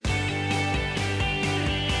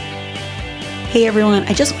Hey everyone,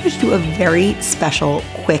 I just wanted to do a very special,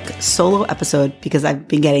 quick solo episode because I've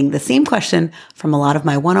been getting the same question from a lot of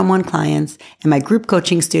my one-on-one clients and my group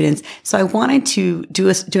coaching students. So I wanted to do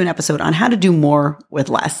an episode on how to do more with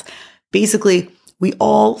less. Basically, we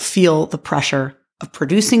all feel the pressure of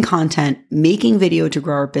producing content, making video to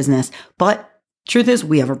grow our business, but truth is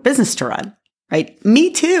we have our business to run. Right?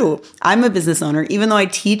 Me too. I'm a business owner, even though I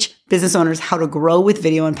teach business owners how to grow with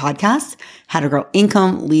video and podcasts, how to grow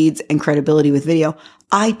income, leads, and credibility with video.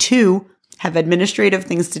 I too have administrative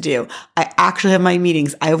things to do. I actually have my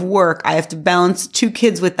meetings. I have work. I have to balance 2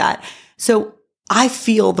 kids with that. So I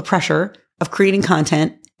feel the pressure of creating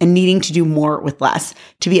content and needing to do more with less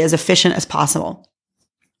to be as efficient as possible.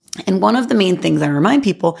 And one of the main things I remind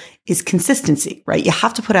people is consistency, right? You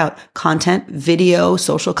have to put out content, video,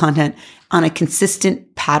 social content on a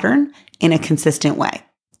consistent pattern in a consistent way.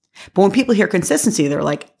 But when people hear consistency, they're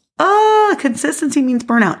like, consistency means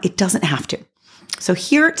burnout. It doesn't have to. So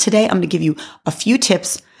here today, I'm going to give you a few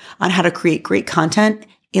tips on how to create great content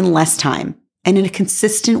in less time and in a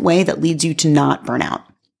consistent way that leads you to not burn out.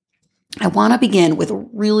 I want to begin with a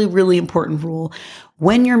really, really important rule.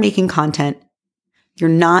 When you're making content, you're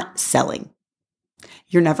not selling.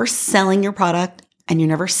 You're never selling your product and you're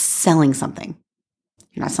never selling something.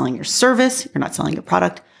 You're not selling your service. You're not selling your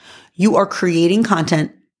product. You are creating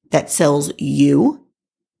content that sells you,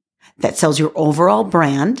 that sells your overall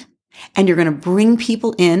brand, and you're going to bring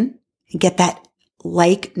people in and get that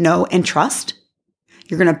like, know, and trust.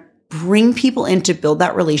 You're going to bring people in to build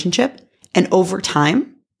that relationship. And over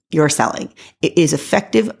time, you're selling. It is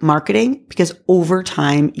effective marketing because over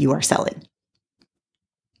time you are selling.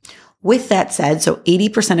 With that said, so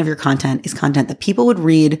 80% of your content is content that people would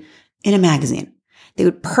read in a magazine. They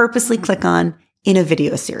would purposely click on in a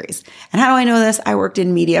video series. And how do I know this? I worked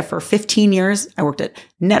in media for 15 years. I worked at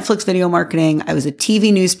Netflix video marketing. I was a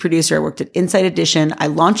TV news producer. I worked at Inside Edition. I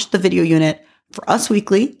launched the video unit for Us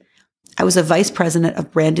Weekly. I was a vice president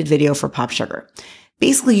of branded video for Pop Sugar.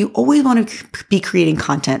 Basically, you always want to be creating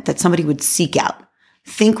content that somebody would seek out.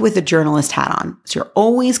 Think with a journalist hat on. So you're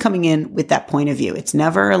always coming in with that point of view. It's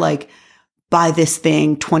never like, buy this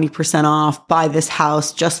thing, 20% off, buy this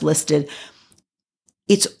house, just listed.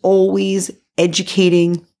 It's always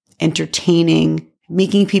educating, entertaining,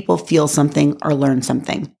 making people feel something or learn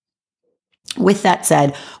something. With that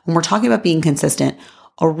said, when we're talking about being consistent,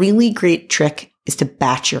 a really great trick is to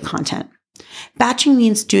batch your content. Batching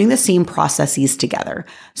means doing the same processes together.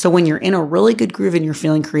 So when you're in a really good groove and you're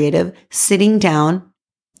feeling creative, sitting down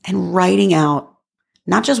and writing out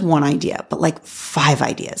not just one idea, but like 5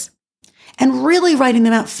 ideas and really writing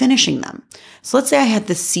them out, finishing them. So let's say I had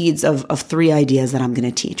the seeds of 3 ideas that I'm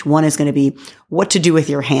going to teach. One is going to be what to do with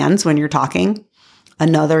your hands when you're talking.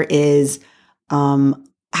 Another is how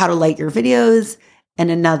to light your videos. And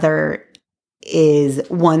another is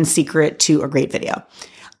 1 secret to a great video.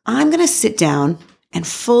 I'm going to sit down and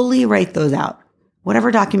fully write those out. Whatever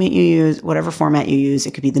document you use, whatever format you use,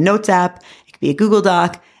 it could be the Notes app, it could be a Google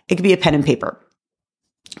Doc, it could be a pen and paper.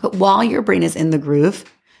 But while your brain is in the groove,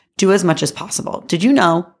 do as much as possible. Did you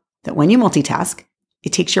know that when you multitask,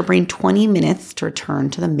 it takes your brain 20 minutes to return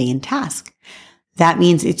to the main task? That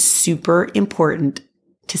means it's super important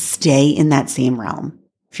to stay in that same realm.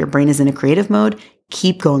 If your brain is in a creative mode,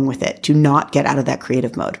 keep going with it. Do not get out of that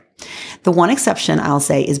creative mode. The one exception I'll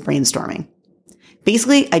say is brainstorming.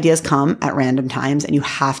 Basically, ideas come at random times and you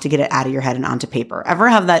have to get it out of your head and onto paper. Ever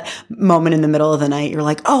have that moment in the middle of the night? You're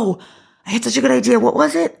like, oh, I had such a good idea. What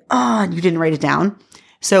was it? Oh, and you didn't write it down.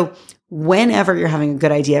 So whenever you're having a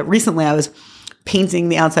good idea, recently I was painting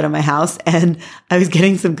the outside of my house and I was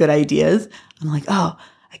getting some good ideas. I'm like, oh,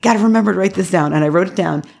 I got to remember to write this down. And I wrote it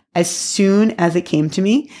down as soon as it came to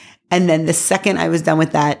me. And then the second I was done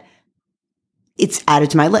with that, it's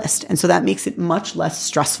added to my list. And so that makes it much less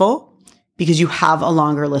stressful because you have a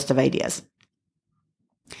longer list of ideas.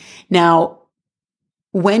 Now,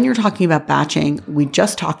 when you're talking about batching, we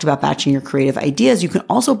just talked about batching your creative ideas. You can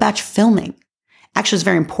also batch filming. Actually, it's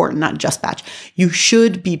very important, not just batch. You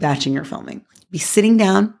should be batching your filming. Be sitting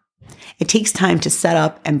down. It takes time to set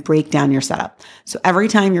up and break down your setup. So every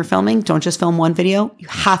time you're filming, don't just film 1 video. You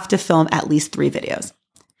have to film at least 3 videos.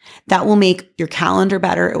 That will make your calendar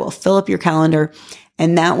better. It will fill up your calendar.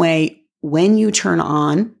 And that way, when you turn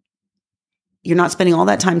on, you're not spending all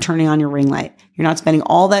that time turning on your ring light. You're not spending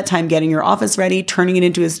all that time getting your office ready, turning it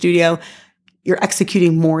into a studio. You're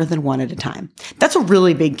executing more than 1 at a time. That's a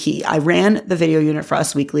really big key. I ran the video unit for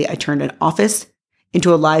Us Weekly. I turned an office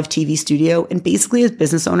into a live TV studio. And basically, as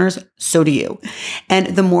business owners, so do you.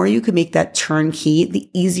 And the more you can make that turnkey,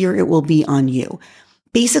 the easier it will be on you.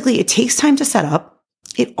 Basically, it takes time to set up.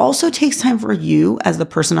 it also takes time for you as the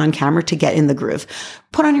person on camera to get in the groove.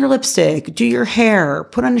 Put on your lipstick, do your hair,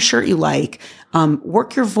 put on a shirt you like,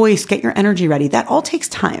 work your voice, get your energy ready. That all takes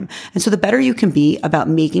time. And so the better you can be about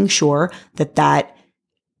making sure that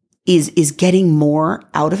is getting more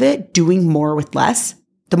out of it, doing more with less,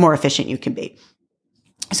 the more efficient you can be.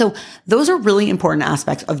 So those are really important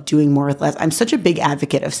aspects of doing more with less. I'm such a big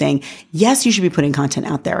advocate of saying, yes, you should be putting content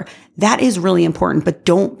out there. That is really important, but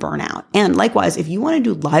don't burn out. And likewise, if you want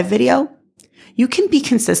to do live video, you can be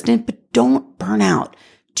consistent, but don't burn out.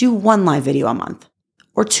 Do 1 live video a month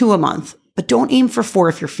or 2 a month, but don't aim for 4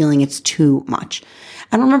 if you're feeling it's too much.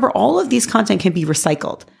 And remember, all of these content can be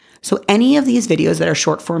recycled. So any of these videos that are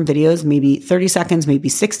short form videos, maybe 30 seconds, maybe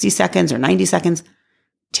 60 seconds or 90 seconds,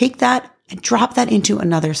 take that and drop that into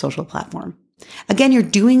another social platform. Again, you're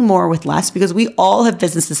doing more with less because we all have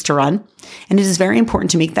businesses to run. And it is very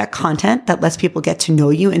important to make that content that lets people get to know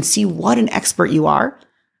you and see what an expert you are,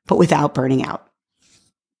 but without burning out.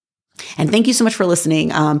 And thank you so much for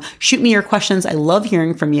listening. Shoot me your questions. I love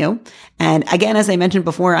hearing from you. And again, as I mentioned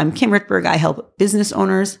before, I'm Kim Rittberg. I help business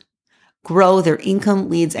owners grow their income,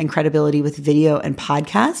 leads, and credibility with video and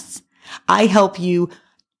podcasts. I help you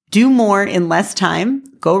do more in less time.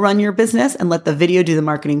 Go run your business and let the video do the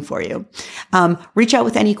marketing for you. Reach out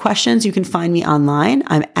with any questions. You can find me online.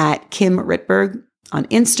 I'm at Kim Rittberg on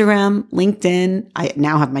Instagram, LinkedIn. I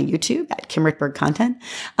now have my YouTube at Kim Rittberg Content.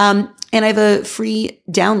 And I have a free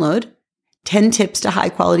download, 10 tips to high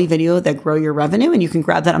quality video that grow your revenue. And you can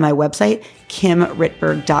grab that on my website,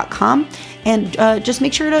 kimrittberg.com. And just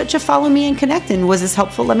make sure to follow me and connect. And was this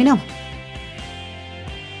helpful? Let me know.